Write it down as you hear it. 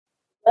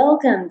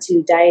Welcome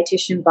to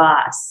Dietitian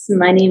Boss.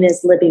 My name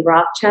is Libby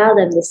Rothschild.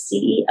 I'm the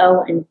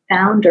CEO and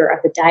founder of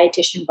the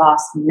Dietitian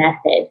Boss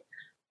Method.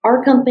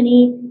 Our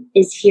company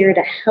is here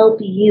to help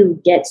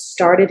you get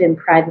started in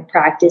private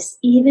practice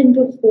even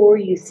before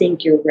you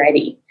think you're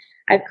ready.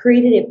 I've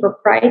created a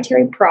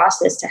proprietary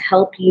process to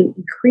help you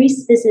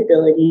increase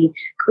visibility,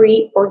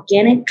 create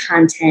organic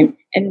content,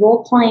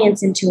 enroll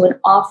clients into an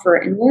offer,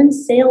 and learn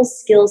sales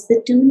skills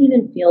that don't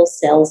even feel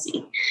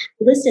salesy.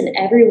 Listen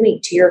every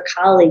week to your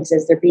colleagues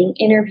as they're being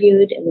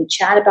interviewed, and we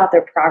chat about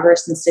their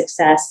progress and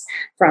success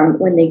from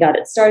when they got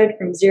it started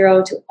from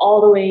zero to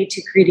all the way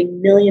to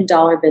creating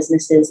million-dollar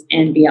businesses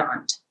and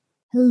beyond.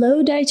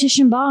 Hello,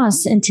 Dietitian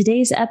Boss. In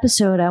today's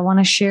episode, I want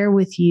to share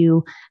with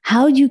you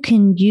how you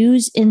can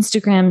use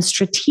Instagram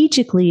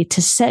strategically to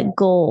set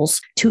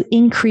goals to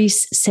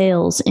increase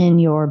sales in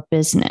your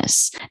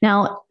business.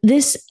 Now,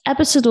 this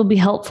episode will be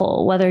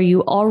helpful whether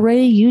you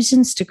already use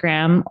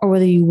Instagram or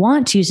whether you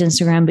want to use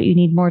Instagram, but you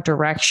need more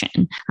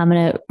direction. I'm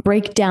going to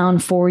break down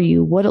for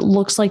you what it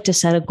looks like to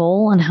set a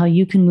goal and how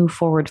you can move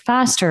forward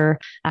faster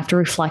after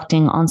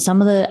reflecting on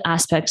some of the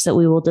aspects that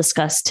we will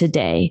discuss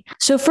today.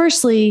 So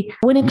firstly,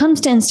 when it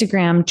comes to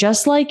Instagram,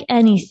 just like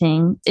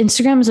anything,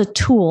 Instagram is a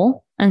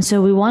tool. And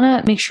so we want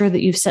to make sure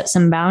that you've set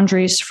some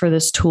boundaries for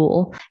this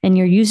tool and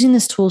you're using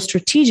this tool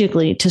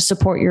strategically to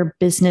support your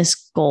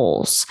business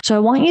goals. So I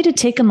want you to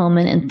take a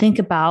moment and think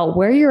about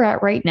where you're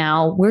at right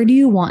now. Where do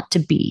you want to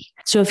be?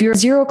 So if you're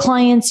 0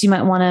 clients, you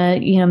might want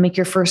to, make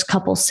your first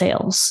couple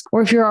sales.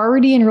 Or if you're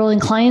already enrolling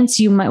clients,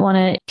 you might want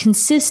to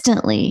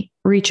consistently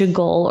reach a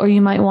goal, or you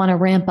might want to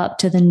ramp up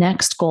to the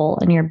next goal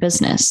in your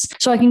business.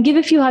 So I can give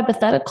a few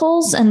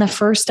hypotheticals, and the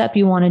first step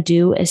you want to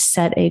do is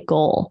set a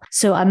goal.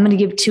 So I'm going to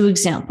give 2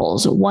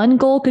 examples. One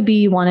goal could be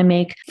you want to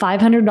make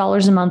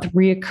 $500 a month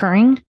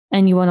reoccurring,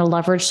 and you want to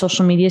leverage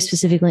social media,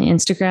 specifically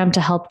Instagram, to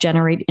help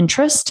generate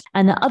interest.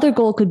 And the other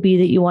goal could be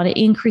that you want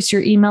to increase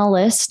your email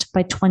list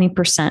by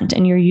 20%.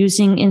 And you're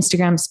using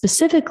Instagram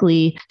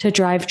specifically to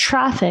drive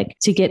traffic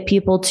to get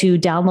people to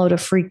download a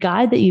free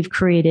guide that you've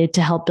created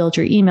to help build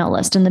your email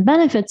list. And the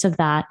benefits of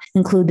that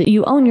include that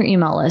you own your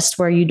email list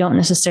where you don't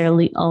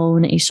necessarily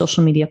own a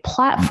social media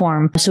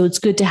platform. So it's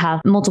good to have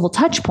multiple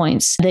touch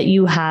points that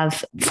you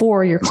have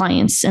for your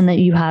clients and that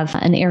you have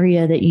an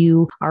area that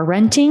you are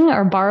renting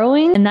or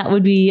borrowing. And that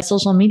would be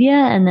social media,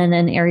 and then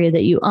an area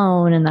that you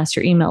own, and that's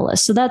your email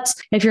list. So that's,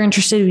 if you're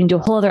interested, we can do a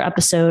whole other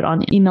episode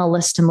on email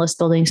list and list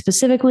building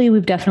specifically.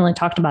 We've definitely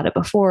talked about it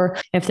before.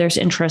 If there's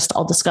interest,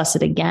 I'll discuss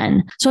it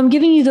again. So I'm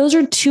giving you, those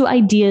are 2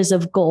 ideas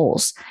of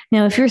goals.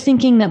 Now, if you're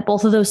thinking that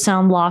both of those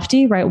sound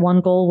lofty, right?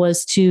 One goal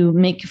was to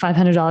make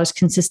 $500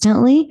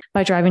 consistently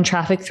by driving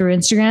traffic through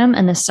Instagram.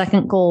 And the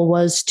second goal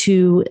was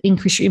to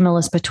increase your email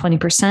list by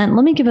 20%.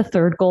 Let me give a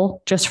third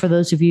goal just for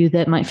those of you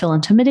that might feel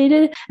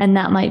intimidated. And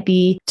that might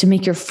be to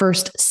make your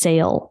first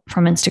sale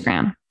from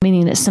Instagram,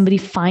 meaning that somebody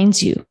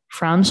finds you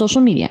from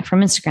social media,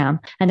 from Instagram,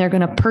 and they're going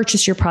to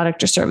purchase your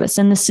product or service.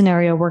 In this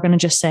scenario, we're going to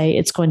just say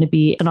it's going to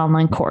be an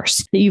online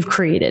course that you've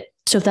created.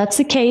 So if that's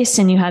the case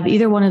and you have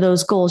either one of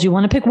those goals, you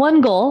want to pick one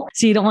goal.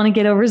 So you don't want to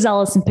get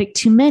overzealous and pick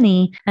too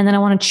many. And then I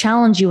want to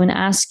challenge you and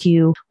ask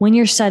you, when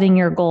you're setting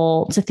your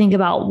goal, to think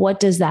about, what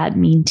does that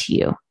mean to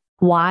you?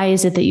 Why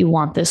is it that you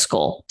want this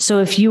goal? So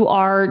if you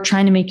are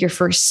trying to make your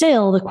first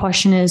sale, the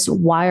question is,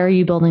 why are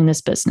you building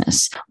this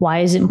business?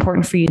 Why is it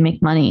important for you to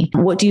make money?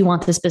 What do you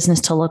want this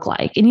business to look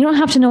like? And you don't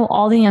have to know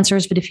all the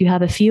answers, but if you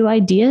have a few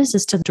ideas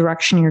as to the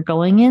direction you're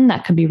going in,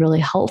 that could be really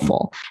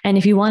helpful. And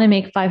if you want to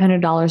make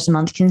 $500 a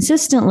month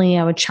consistently,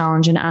 I would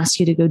challenge and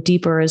ask you to go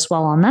deeper as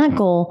well on that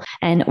goal.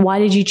 And why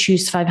did you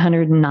choose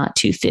 500 and not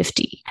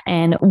 250?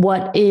 And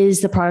what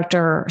is the product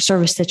or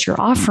service that you're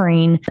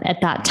offering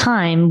at that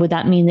time? Would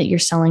that mean that you're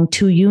selling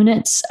 2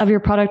 units of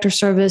your product or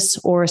service,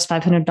 or is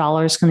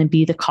 $500 going to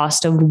be the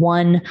cost of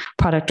one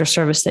product or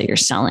service that you're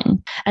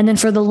selling? And then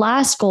for the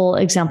last goal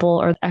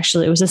example, or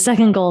actually it was a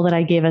second goal that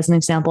I gave as an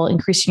example,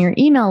 increasing your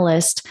email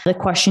list, the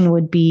question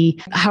would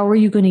be, how are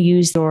you going to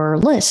use your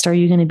list? Are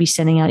you going to be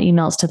sending out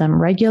emails to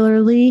them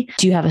regularly?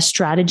 Do you have a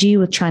strategy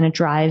with trying to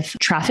drive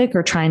traffic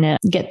or trying to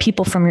get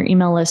people from your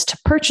email list to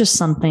purchase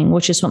something,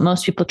 which is what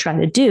most people try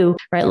to do,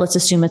 right? Let's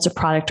assume it's a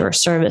product or a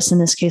service. In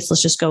this case,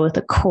 let's just go with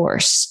a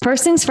course.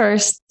 First things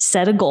first,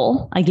 set a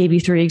goal. I gave you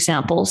 3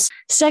 examples.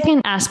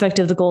 Second aspect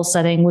of the goal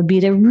setting would be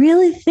to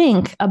really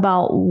think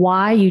about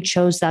why you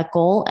chose that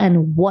goal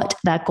and what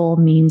that goal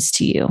means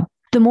to you.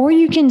 The more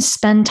you can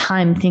spend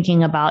time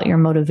thinking about your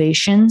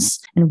motivations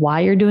and why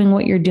you're doing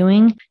what you're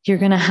doing, you're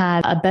going to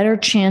have a better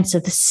chance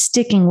of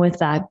sticking with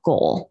that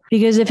goal.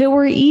 Because if it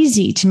were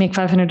easy to make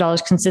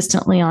 $500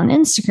 consistently on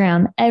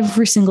Instagram,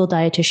 every single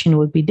dietitian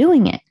would be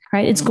doing it.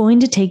 right? It's going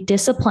to take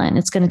discipline.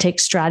 It's going to take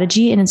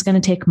strategy, and it's going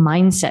to take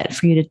mindset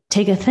for you to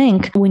take a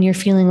think when you're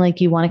feeling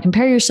like you want to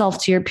compare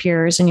yourself to your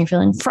peers and you're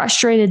feeling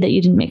frustrated that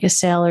you didn't make a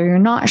sale, or you're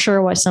not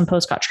sure why some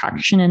posts got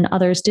traction and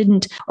others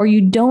didn't, or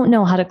you don't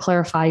know how to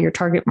clarify your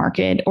target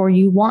market, or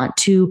you want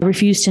to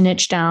refuse to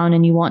niche down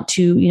and you want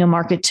to,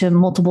 market to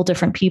multiple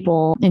different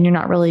people and you're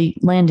not really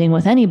landing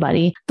with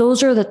anybody.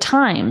 Those are the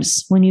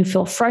times when you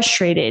feel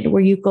frustrated,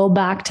 where you go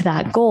back to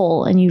that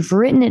goal and you've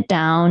written it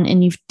down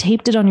and you've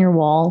taped it on your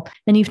wall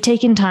and you've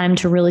taken time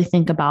to really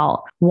think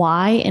about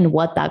why and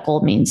what that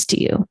goal means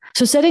to you.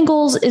 So setting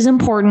goals is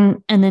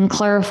important, and then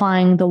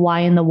clarifying the why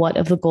and the what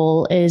of the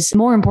goal is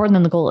more important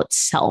than the goal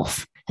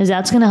itself, because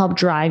that's going to help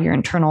drive your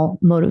internal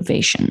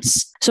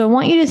motivations. So I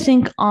want you to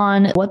think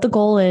on what the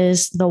goal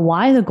is, the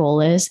why the goal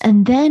is,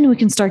 and then we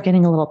can start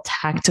getting a little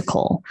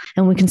tactical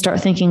and we can start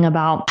thinking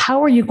about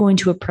how are you going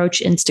to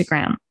approach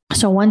Instagram.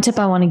 So one tip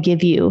I want to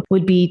give you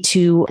would be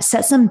to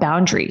set some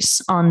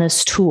boundaries on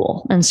this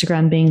tool,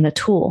 Instagram being the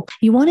tool.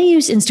 You want to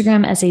use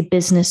Instagram as a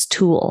business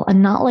tool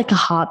and not like a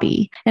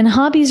hobby. And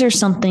hobbies are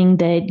something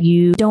that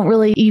you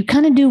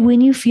kind of do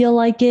when you feel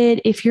like it,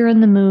 if you're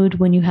in the mood,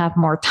 when you have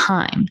more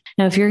time.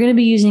 Now, if you're going to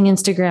be using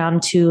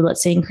Instagram to,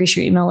 let's say, increase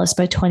your email list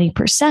by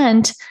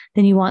 20%,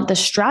 then you want the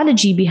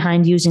strategy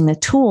behind using the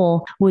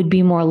tool would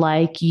be more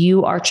like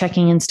you are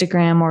checking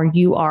Instagram, or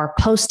you are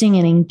posting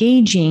and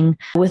engaging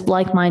with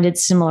like-minded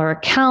similar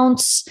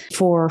accounts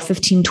for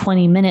 15,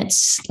 20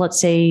 minutes, let's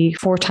say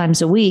 4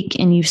 times a week,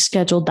 and you've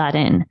scheduled that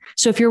in.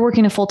 So if you're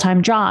working a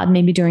full-time job,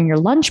 maybe during your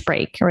lunch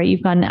break, right,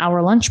 you've got an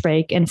hour lunch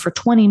break, and for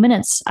 20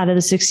 minutes out of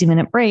the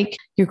 60-minute break,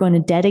 you're going to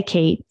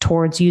dedicate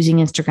towards using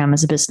Instagram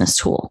as a business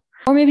tool.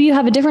 Or maybe you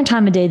have a different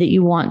time of day that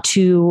you want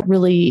to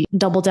really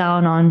double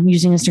down on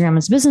using Instagram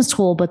as a business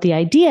tool. But the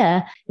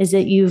idea is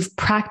that you've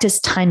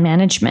practiced time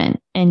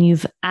management and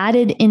you've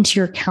added into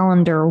your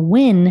calendar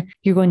when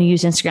you're going to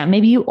use Instagram.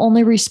 Maybe you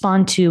only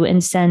respond to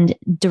and send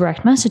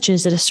direct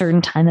messages at a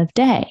certain time of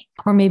day.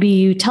 Or maybe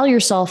you tell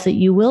yourself that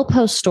you will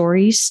post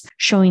stories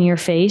showing your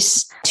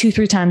face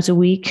 2-3 times a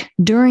week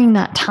during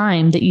that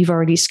time that you've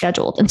already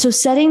scheduled. And so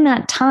setting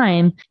that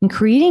time and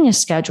creating a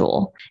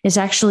schedule is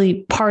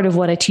actually part of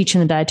what I teach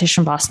in the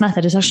Dietitian Boss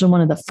Method. It's actually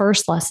one of the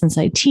first lessons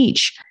I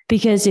teach,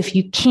 because if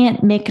you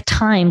can't make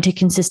time to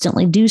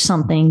consistently do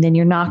something, then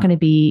you're not going to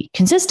be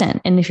consistent.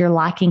 And if you're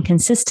lacking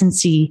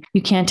consistency,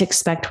 you can't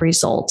expect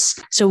results.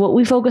 So what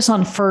we focus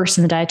on first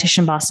in the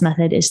Dietitian Boss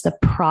Method is the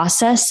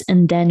process,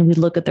 and then we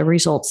look at the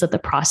results that the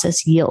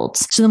process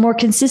yields. So the more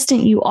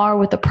consistent you are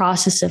with the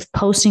process of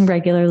posting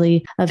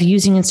regularly, of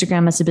using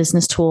Instagram as a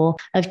business tool,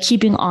 of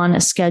keeping on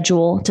a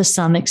schedule to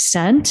some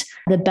extent,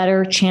 the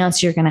better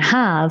chance you're going to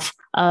have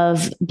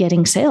of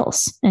getting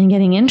sales and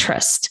getting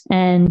interest,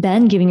 and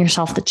then giving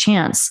yourself the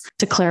chance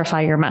to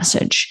clarify your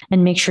message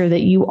and make sure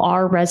that you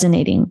are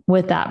resonating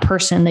with that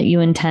person that you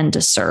intend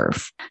to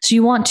serve. So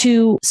you want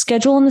to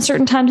schedule in the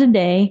certain times of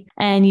day,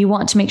 and you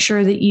want to make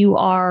sure that you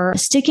are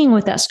sticking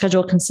with that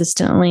schedule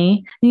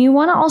consistently. And you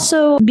want to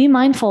also be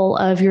mindful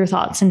of your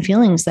thoughts and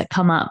feelings that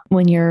come up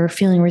when you're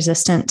feeling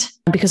resistant,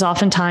 because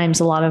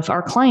oftentimes a lot of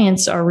our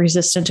clients are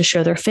resistant to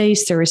show their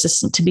face. They're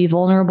resistant to be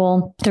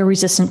vulnerable. They're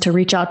resistant to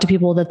reach out to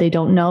people that they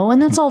don't know.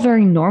 And that's all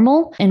very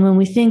normal. And when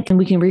we think and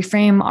we can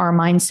reframe our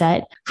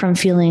mindset from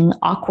feeling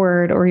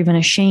awkward or even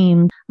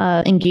ashamed,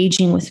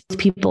 engaging with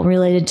people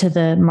related to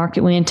the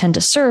market we intend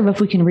to serve, if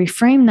we can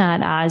reframe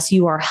that as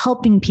you are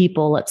helping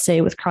people, let's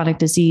say with chronic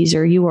disease,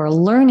 or you are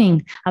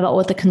learning about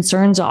what the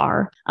concerns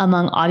are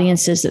among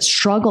audiences that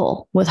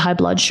struggle with high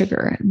blood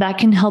sugar, that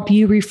can help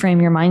you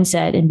reframe your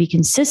mindset and be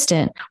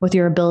consistent with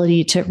your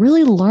ability to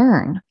really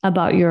learn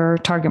about your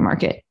target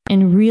market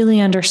and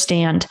really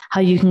understand how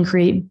you can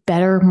create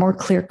better, more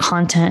clear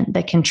content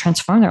that can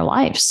transform their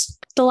lives.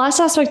 The last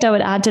aspect I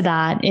would add to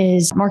that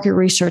is market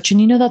research.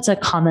 And that's a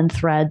common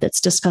thread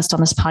that's discussed on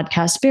this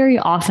podcast very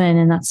often.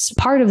 And that's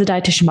part of the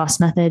Dietitian Boss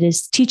Method,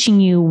 is teaching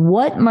you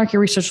what market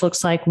research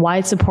looks like, why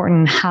it's important,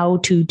 and how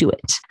to do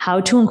it, how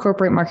to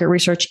incorporate market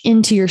research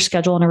into your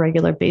schedule on a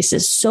regular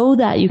basis so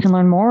that you can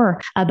learn more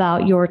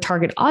about your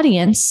target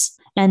audience.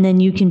 And then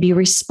you can be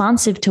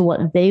responsive to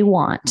what they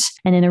want.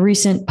 And in a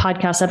recent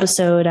podcast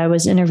episode, I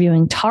was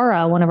interviewing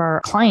Tara, one of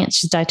our clients.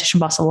 She's Dietitian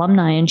Boss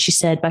alumni. And she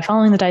said, by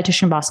following the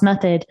Dietitian Boss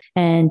Method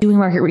and doing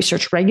market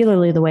research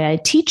regularly the way I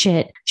teach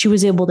it, she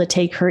was able to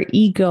take her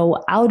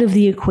ego out of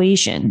the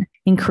equation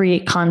and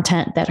create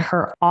content that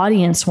her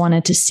audience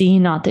wanted to see,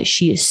 not that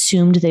she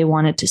assumed they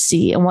wanted to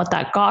see. And what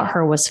that got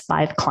her was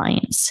 5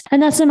 clients.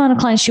 And that's the amount of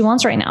clients she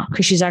wants right now,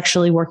 because she's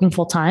actually working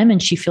full time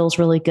and she feels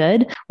really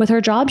good with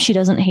her job. She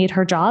doesn't hate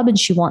her job, and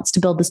she wants to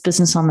build this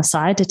business on the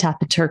side to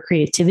tap into her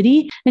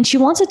creativity. And she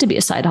wants it to be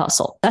a side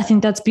hustle. I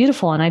think that's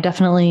beautiful. And I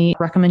definitely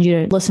recommend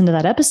you to listen to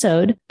that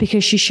episode,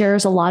 because she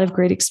shares a lot of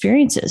great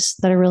experiences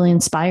that are really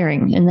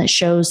inspiring, and that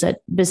shows that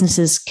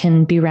businesses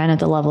can be ran at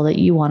the level that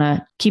you want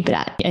to keep it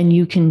at. And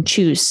you can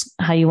choose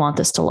how you want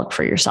this to look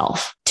for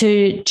yourself.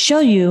 to show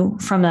you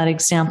from that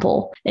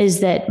example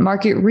is that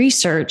market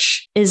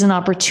research is an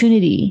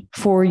opportunity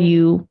for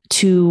you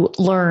to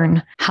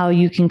learn how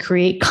you can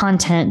create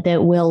content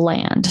that will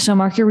land. So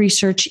market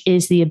research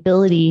is the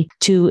ability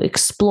to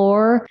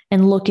explore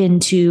and look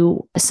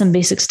into some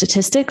basic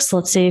statistics.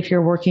 Let's say if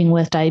you're working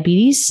with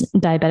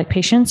diabetic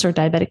patients or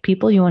diabetic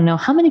people, you want to know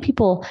how many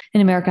people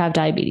in America have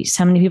diabetes,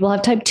 how many people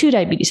have type 2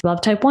 diabetes, people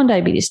have type 1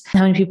 diabetes,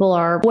 how many people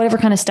are whatever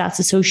kind of stats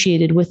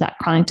associated with that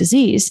chronic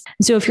disease.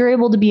 And so if you're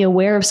able to be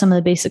aware of some of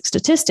the basic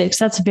statistics,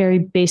 that's very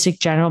basic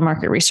general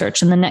market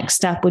research. And the next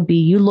step would be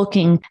you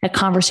looking at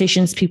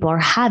conversations people are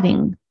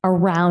having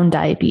around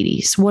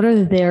diabetes. What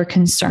are their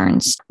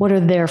concerns? What are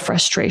their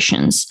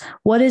frustrations?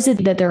 What is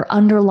it that their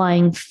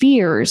underlying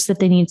fears that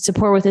they need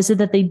support with? Is it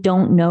that they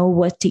don't know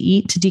what to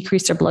eat to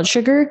decrease their blood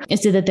sugar?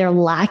 Is it that they're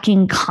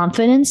lacking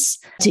confidence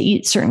to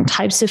eat certain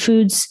types of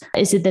foods?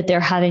 Is it that they're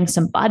having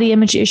some body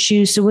image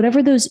issues? So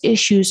whatever those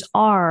issues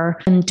are,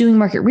 and doing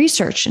market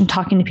research and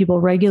talking to people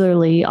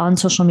regularly on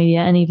social media,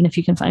 and even if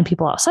you can find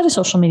people outside of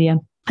social media,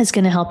 is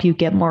going to help you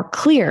get more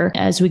clear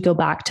as we go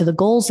back to the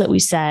goals that we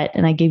set.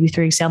 And I gave you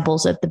 3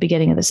 examples at the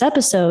beginning of this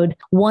episode.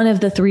 One of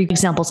the 3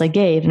 examples I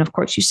gave, and of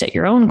course you set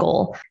your own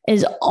goal,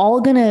 is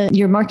all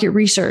your market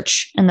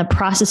research and the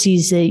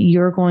processes that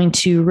you're going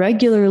to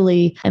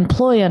regularly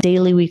employ on a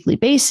daily, weekly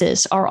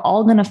basis are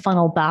all going to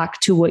funnel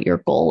back to what your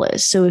goal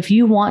is. So if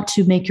you want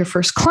to make your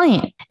first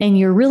client and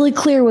you're really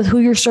clear with who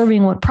you're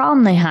serving, what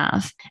problem they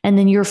have, and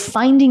then you're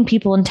finding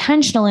people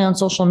intentionally on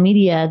social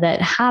media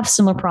that have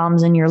similar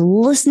problems and you're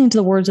listening to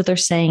the words that they're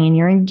saying and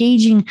you're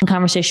engaging in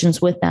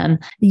conversations with them,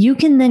 you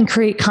can then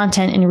create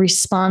content in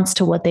response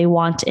to what they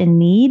want and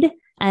need.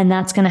 And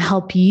that's going to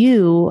help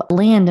you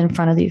land in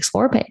front of the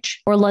Explore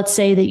page. Or let's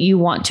say that you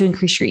want to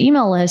increase your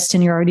email list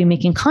and you're already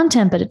making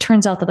content, but it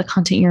turns out that the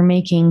content you're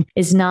making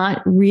is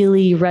not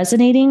really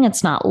resonating.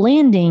 It's not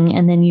landing.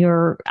 And then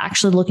you're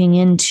actually looking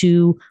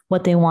into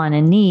what they want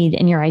and need,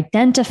 and you're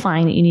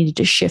identifying that you needed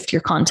to shift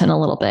your content a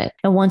little bit.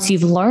 And once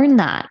you've learned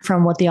that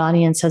from what the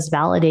audience has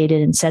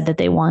validated and said that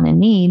they want and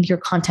need, your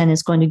content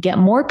is going to get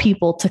more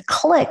people to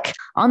click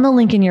on the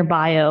link in your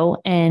bio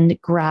and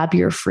grab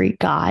your free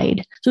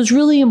guide. So it's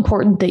really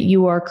important that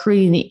you are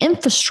creating the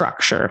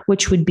infrastructure,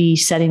 which would be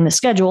setting the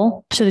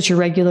schedule so that you're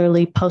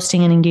regularly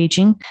posting and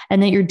engaging,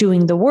 and that you're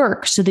doing the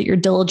work so that you're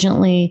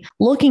diligently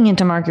looking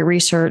into market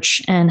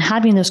research and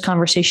having those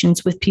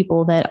conversations with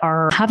people that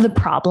have the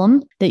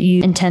problem that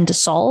you intend to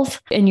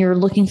solve. And you're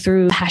looking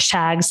through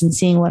hashtags and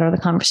seeing what are the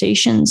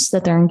conversations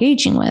that they're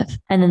engaging with.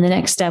 And then the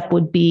next step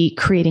would be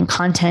creating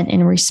content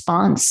in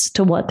response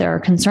to what their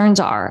concerns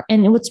are.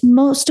 And what's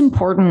most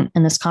important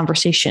in this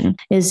conversation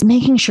is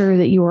making sure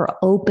that you are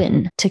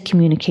open to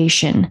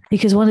communication,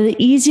 because one of the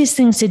easiest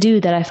things to do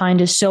that I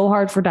find is so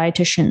hard for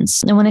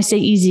dietitians, and when I say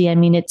easy, I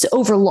mean it's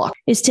overlooked,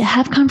 is to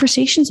have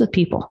conversations with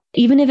people.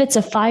 Even if it's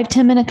a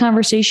 5-10 minute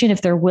conversation,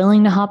 if they're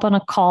willing to hop on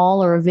a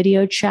call or a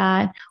video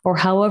chat, or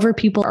however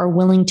people are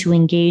willing to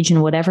engage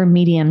in whatever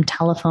medium,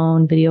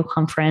 telephone, video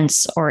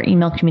conference, or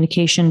email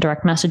communication,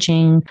 direct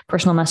messaging,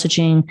 personal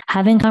messaging,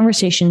 having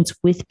conversations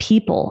with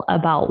people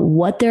about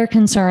what their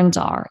concerns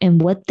are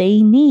and what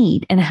they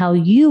need and how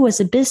you as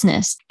a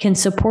business can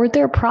support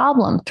their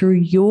problem through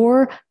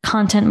your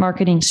content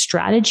marketing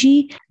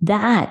strategy.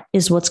 That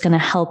is what's going to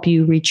help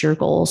you reach your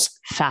goals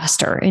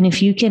faster. And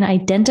if you can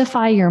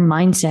identify your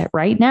mindset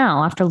right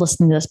now after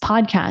listening to this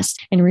podcast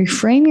and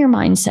reframe your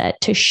mindset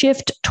to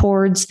shift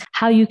towards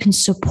how you can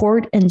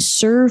support and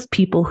serve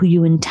people who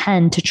you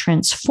intend to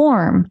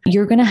transform,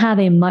 you're going to have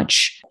a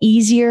much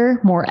easier,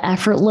 more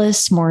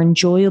effortless, more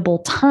enjoyable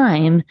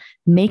time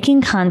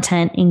making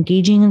content,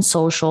 engaging in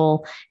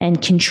social,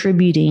 and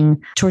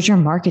contributing towards your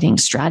marketing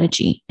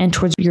strategy and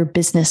towards your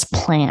business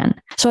plan.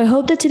 So I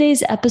hope that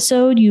today's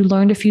episode, you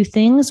learned a few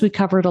things. We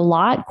covered a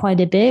lot,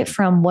 quite a bit,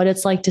 from what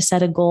it's like to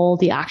set a goal,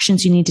 the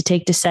actions you need to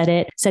take to set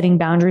it, setting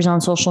boundaries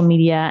on social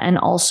media, and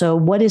also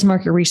what is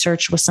market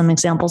research, with some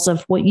examples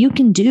of what you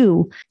can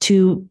do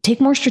to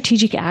take more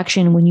strategic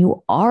action when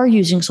you are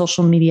using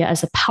social media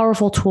as a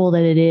powerful tool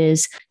that it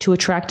is to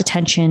attract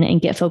attention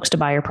and get folks to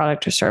buy your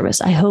product or service.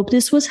 I hope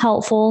this was helpful.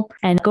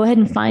 And go ahead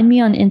and find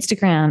me on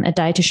Instagram at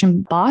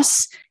Dietitian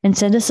Boss and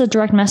send us a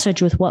direct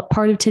message with what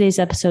part of today's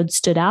episode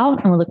stood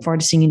out. And we look forward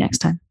to seeing you next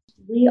time.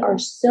 We are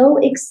so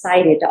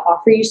excited to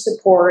offer you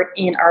support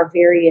in our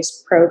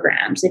various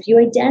programs. If you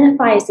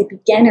identify as a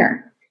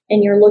beginner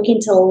and you're looking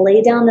to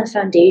lay down the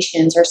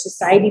foundations, our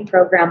society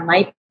program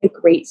might be a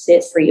great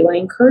fit for you. I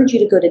encourage you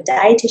to go to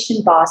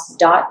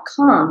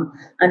dietitianboss.com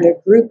under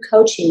group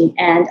coaching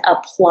and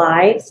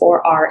apply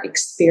for our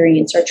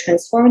experience, our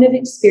transformative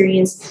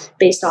experience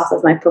based off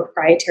of my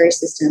proprietary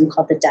system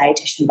called the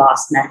Dietitian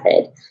Boss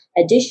Method.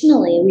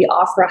 Additionally, we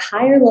offer a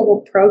higher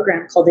level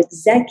program called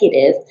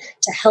Executive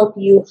to help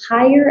you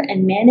hire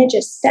and manage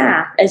a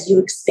staff as you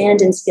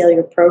expand and scale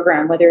your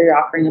program, whether you're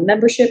offering a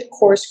membership,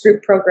 course,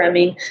 group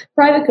programming,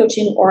 private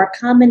coaching, or a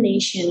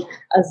combination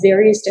of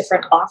various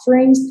different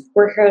offerings.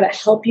 We're here to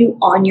help you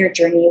on your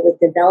journey with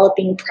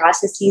developing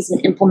processes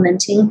and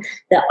implementing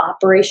the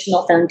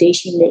operational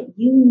foundation that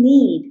you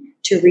need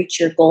to reach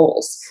your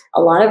goals.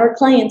 A lot of our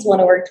clients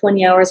want to work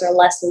 20 hours or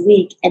less a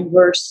week, and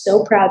we're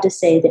so proud to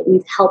say that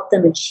we've helped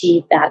them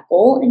achieve that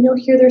goal, and you'll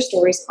hear their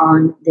stories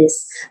on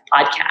this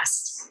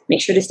podcast.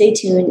 Make sure to stay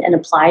tuned and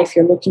apply if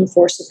you're looking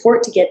for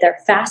support to get there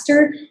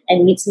faster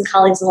and meet some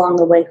colleagues along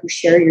the way who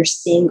share your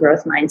same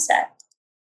growth mindset.